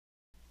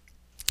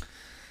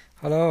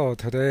Hello,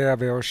 today I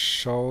will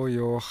show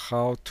you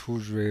how to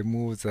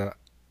remove the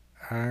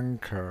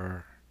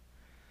anchor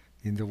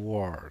in the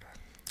word.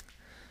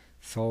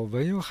 So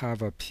when you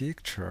have a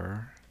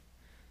picture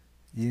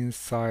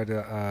inside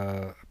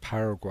a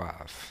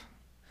paragraph,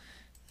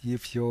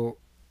 if you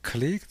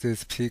click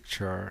this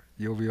picture,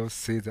 you will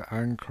see the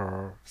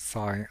anchor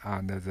sign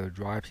and the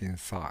wrapping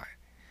sign.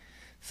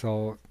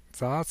 So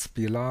that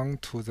belongs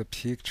to the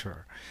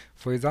picture.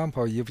 For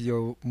example, if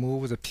you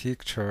move the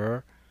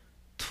picture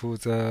to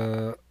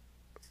the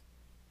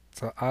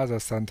other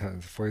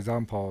sentence, for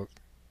example,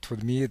 to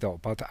the middle,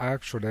 but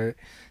actually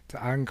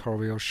the anchor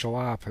will show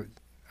up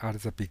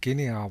at the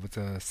beginning of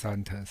the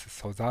sentence.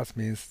 So that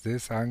means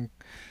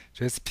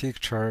this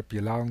picture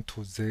belongs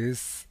to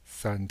this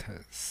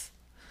sentence.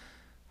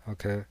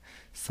 Okay,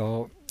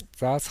 so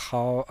that's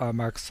how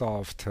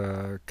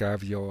Microsoft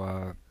gave you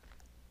a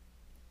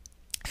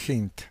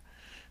hint.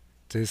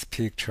 This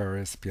picture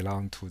is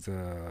belong to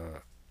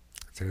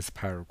this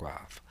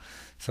paragraph.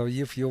 So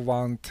if you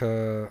want,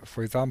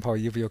 for example,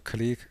 if you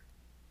click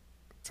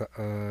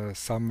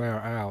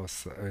somewhere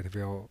else,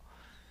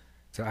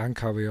 the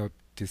anchor will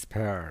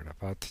disappear.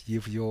 But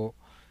if you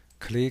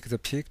click the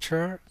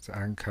picture, the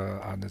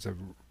anchor and the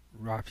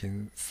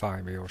wrapping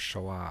sign will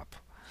show up.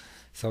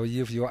 So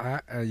if you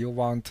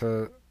want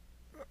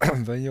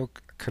when you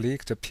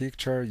click the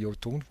picture, you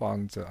don't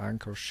want the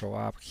anchor show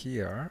up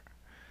here.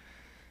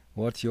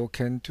 What you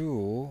can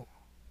do,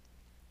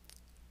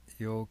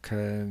 you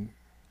can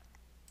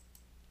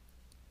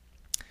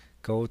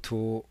go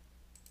to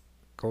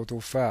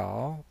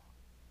File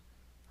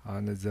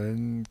and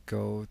then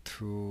go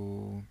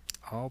to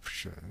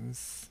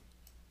Options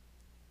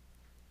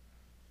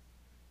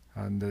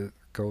and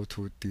go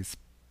to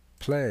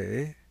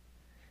Display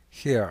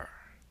here.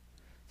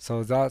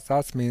 So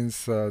that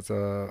means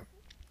the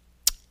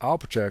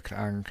object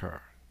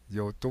anchor,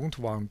 you don't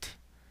want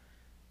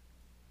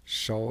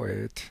show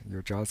it,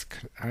 you just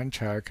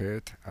uncheck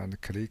it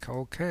and click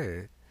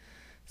OK.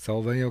 So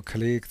when you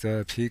click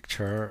the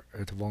picture,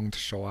 it won't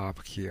show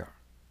up here.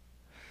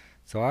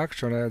 So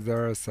actually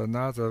there's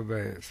another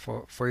way.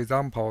 For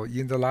example,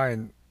 in the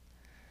line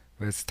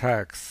with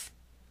text,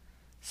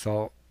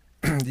 so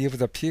if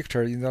the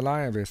picture in the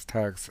line with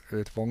text,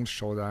 it won't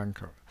show the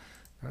anchor.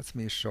 Let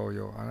me show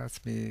you. Let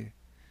me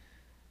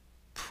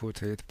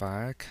put it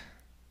back.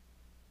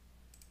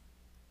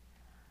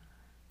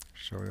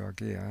 Show you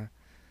again.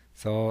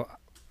 So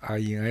I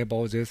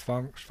enable this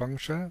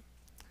function,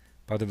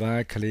 but when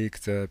I click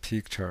the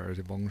picture,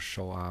 it won't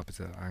show up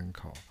the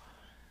anchor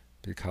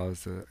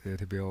because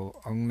it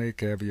will only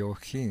give you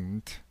a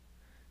hint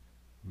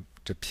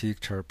the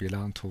picture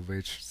belongs to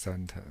which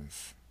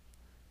sentence.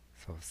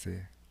 So see,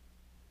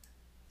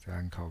 the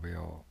anchor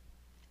will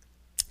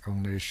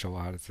only show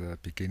at the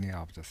beginning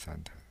of the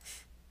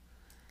sentence.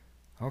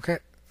 Okay,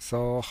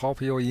 so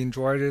hope you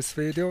enjoy this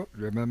video.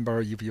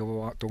 Remember, if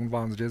you don't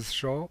want this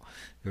show,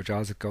 you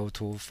just go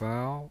to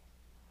File,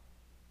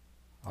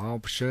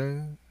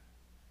 Option,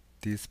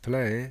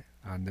 Display,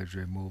 and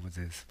remove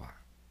this one.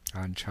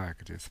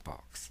 Uncheck this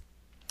box.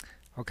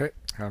 Okay,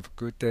 have a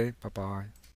good day. Bye bye.